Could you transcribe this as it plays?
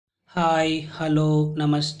Hi, hello,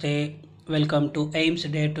 namaste. Welcome to AIMS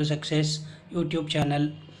Dare to Success YouTube channel.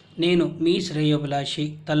 నేను మీ శ్రేయోభిలాషి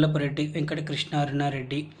తల్లపురెడ్డి Venkata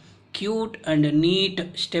Krishna Reddy. Cute and neat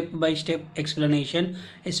step-by-step explanation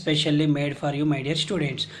especially made for you, my dear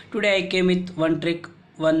students. Today I came with one trick,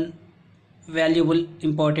 one valuable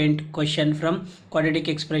important question from quadratic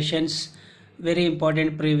expressions. Very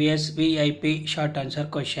important previous VIP short answer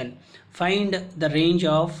question. Find the range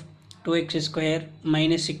of 2x square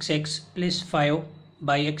minus 6x plus 5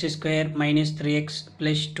 by x square minus 3x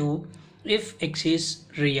plus 2 if x is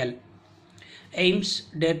real. AIMS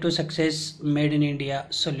Dare to Success Made in India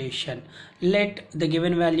solution. Let the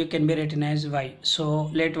given value can be written as y. So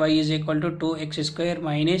let y is equal to 2x square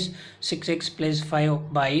minus 6x plus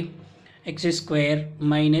 5 by x square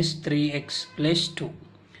minus 3x plus 2.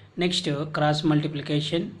 Next cross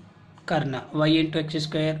multiplication karna. Y into x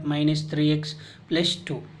square minus 3x plus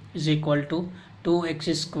 2 is equal to 2x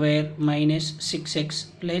square minus 6x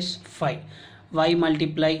plus 5. Y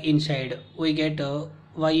multiply inside, we get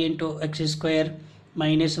y into x square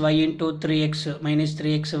minus y into 3x minus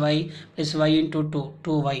 3xy plus y into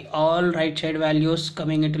 2y. All right side values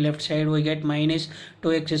coming into left side, we get minus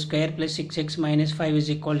 2x square plus 6x minus 5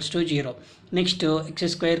 is equals to 0. Next x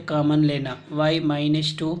square common lena, y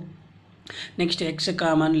minus 2. Next x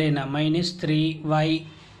common lena, minus 3y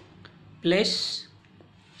plus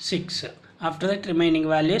 6. After that remaining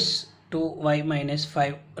values 2y minus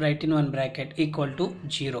 5 write in one bracket equal to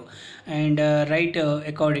 0 and write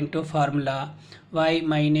according to formula y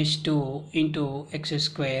minus 2 into x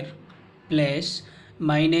square plus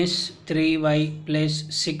minus 3y plus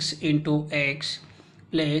 6 into x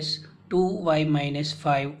plus 2y minus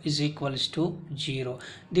 5 is equals to 0.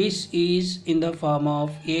 This is in the form of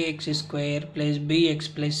ax square plus bx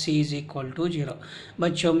plus c is equal to 0.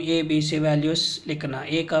 बच्चों a b c values लिखना.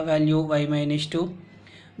 a का value y minus 2,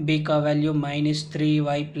 b का value minus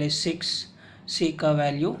 3y plus 6, c का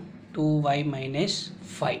value 2y minus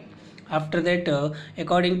 5. After that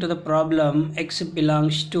according to the problem x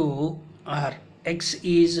belongs to R. x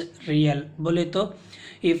is real बोले तो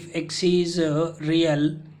if x is real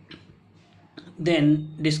then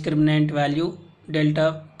discriminant value delta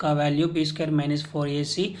का value b square minus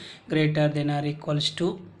 4ac greater than or equals to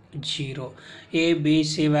 0. a b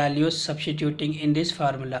c values substituting in this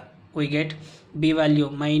formula, we get b value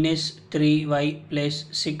minus 3y plus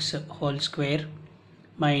 6 whole square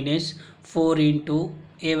minus 4 into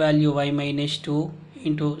a value y minus 2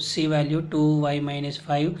 into c value 2y minus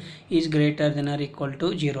 5 is greater than or equal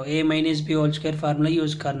to 0. a minus b whole square formula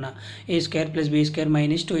use करना. a square plus b square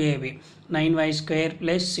minus 2ab. 9y square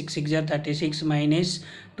plus 6 6 are 36 minus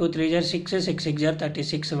 2 3 are 6 6 6 are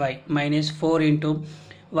 36y minus 4 into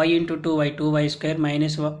y into 2y 2y square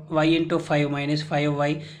minus y into 5 minus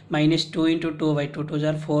 5y minus 2 into 2y 2 2s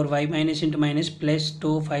are 4y minus into minus plus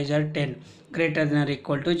 2 5s are 10 greater than or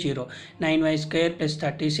equal to 0. 9y square plus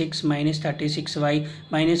 36 minus 36y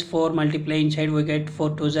minus 4 multiply inside, we get 4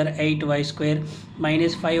 2s are 8y square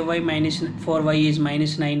minus 5y minus 4y is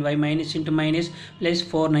minus 9y minus into minus plus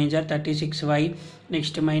 4 9s are 36y.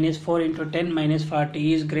 Next minus 4 into 10 minus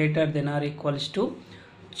 40 is greater than or equals to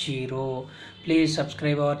 0. Please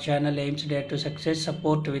subscribe our channel AIMS Dare to Success.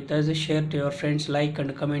 Support with us, share to your friends, like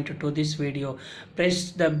and comment to this video.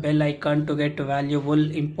 Press the bell icon to get valuable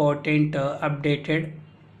important updated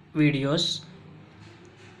videos.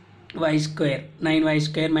 Y square, 9y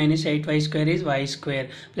square minus 8y square is y square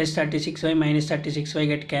plus 36y minus 36y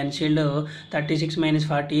get cancelled. 36 minus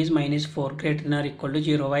 40 is minus 4 greater than or equal to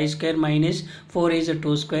 0. y square minus 4 is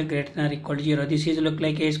 2 square greater than or equal to 0. This is look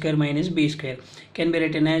like a square minus b square, can be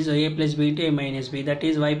written as a plus b into a minus b, that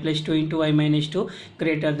is y plus 2 into y minus 2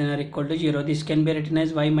 greater than or equal to 0. This can be written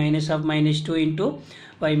as y minus of minus 2 into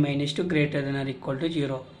y minus 2 greater than or equal to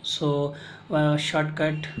 0. So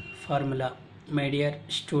shortcut formula, my dear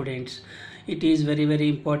students, it is very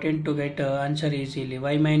important to get answer easily.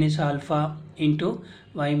 Y minus alpha into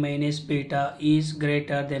y minus beta is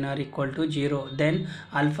greater than or equal to 0. Then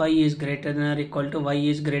alpha is greater than or equal to y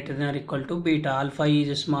is greater than or equal to beta. Alpha is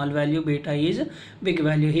a small value, beta is big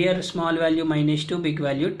value. Here small value minus 2, big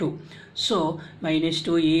value 2. So minus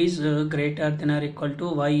 2 is greater than or equal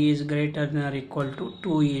to y is greater than or equal to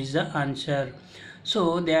 2 is the answer.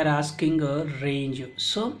 So they are asking a range.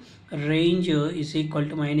 So range is equal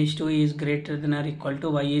to minus 2 is greater than or equal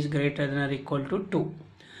to y is greater than or equal to 2.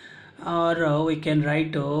 Or we can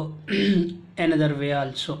write another way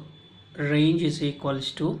also. Range is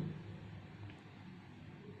equals to,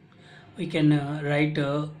 we can write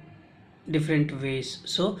different ways.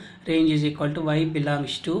 So range is equal to y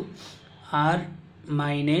belongs to R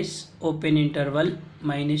minus open interval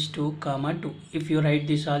minus 2 comma 2. If you write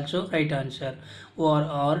this also, right answer.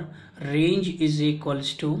 Or range is equals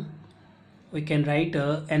to, we can write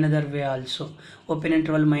another way also, open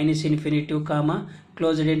interval minus infinity 2 comma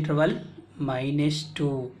closed interval minus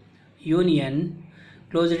 2 union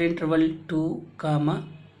closed interval 2 comma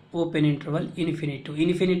open interval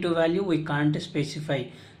infinity value we can't specify,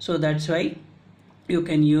 so that's why you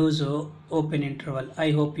can use open interval.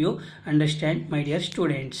 I hope you understand, my dear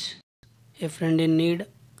students. A friend in need,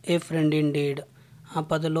 a friend indeed.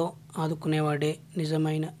 ఆపదలో ఆదుకునేవాడే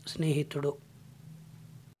నిజమైన స్నేహితుడు.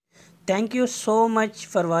 Thank you so much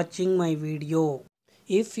for watching my video.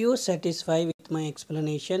 If you satisfied with my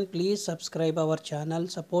explanation, please subscribe our channel,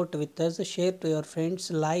 support with us, share to your friends,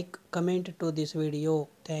 like, comment to this video.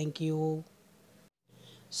 Thank you.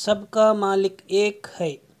 सबका मालिक एक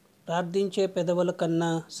है. ప్రార్థించే పెదవుల కన్నా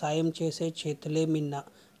సాయం చేసే చేతులే మిన్న.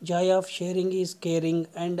 Joy of sharing is caring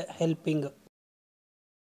and helping.